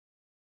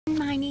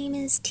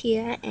is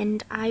Tia,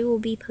 and I will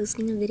be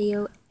posting a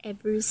video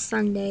every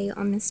Sunday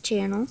on this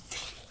channel.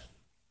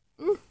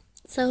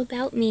 So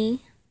about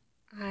me,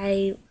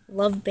 I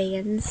love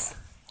bands.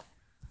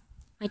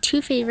 My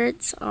two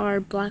favorites are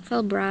Black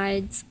Veil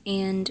Brides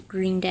and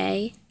Green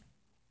Day.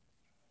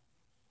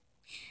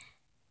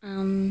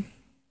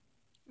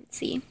 Let's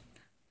see.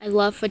 I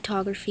love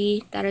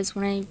photography. That is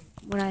what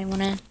I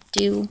want to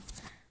do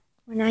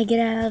when I get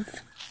out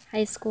of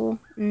high school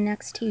in the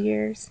next 2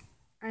 years.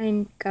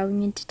 I'm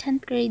going into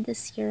 10th grade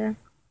this year.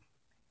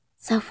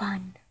 So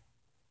fun.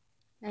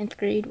 9th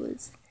grade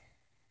was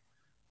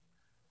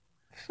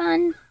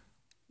fun.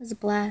 It was a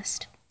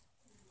blast.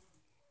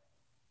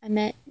 I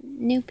met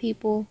new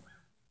people.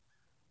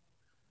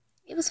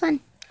 It was fun.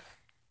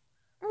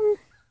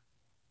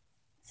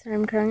 So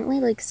I'm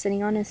currently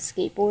sitting on a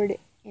skateboard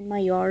in my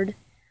yard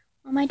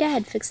while my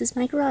dad fixes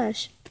my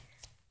garage.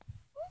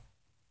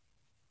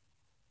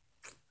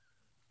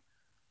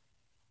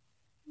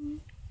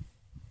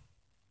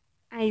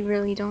 I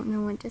really don't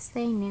know what to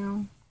say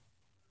now.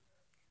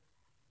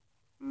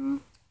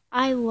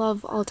 I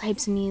love all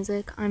types of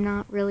music. I'm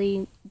not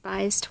really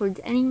biased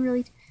towards any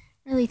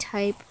really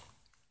type,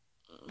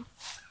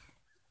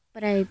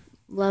 but I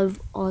love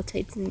all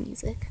types of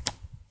music.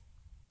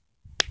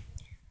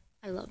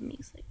 I love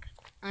music.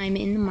 I'm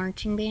in the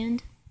marching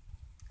band,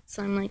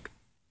 so I'm like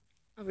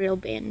a real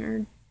band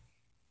nerd.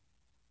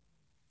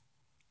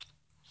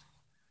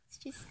 It's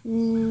just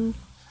me.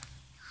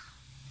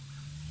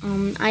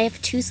 I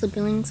have two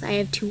siblings. I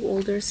have two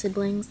older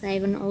siblings. I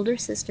have an older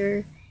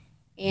sister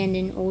and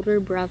an older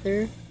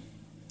brother.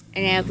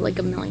 And I have like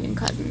a million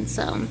cousins,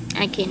 so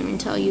I can't even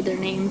tell you their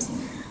names.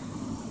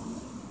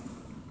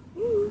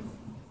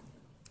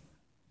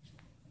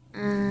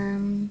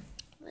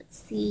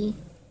 Let's see.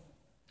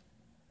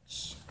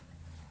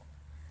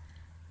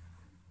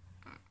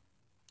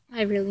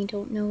 I really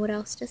don't know what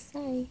else to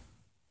say.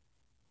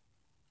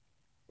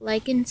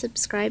 Like and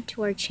subscribe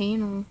to our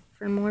channel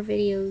for more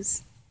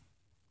videos.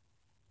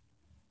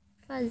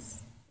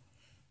 Fuzz.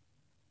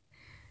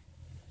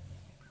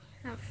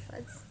 Have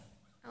fuzz.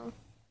 Oh,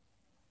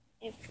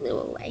 it flew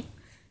away.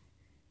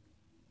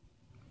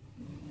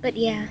 But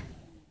yeah,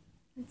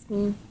 that's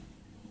me.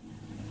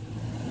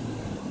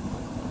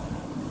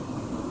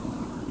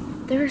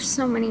 There are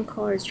so many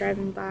cars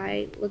driving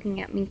by,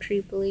 looking at me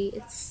creepily.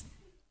 It's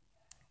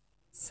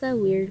so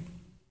weird.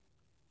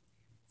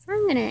 So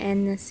I'm gonna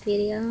end this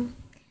video.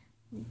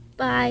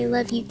 Bye,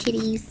 love you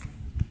kitties.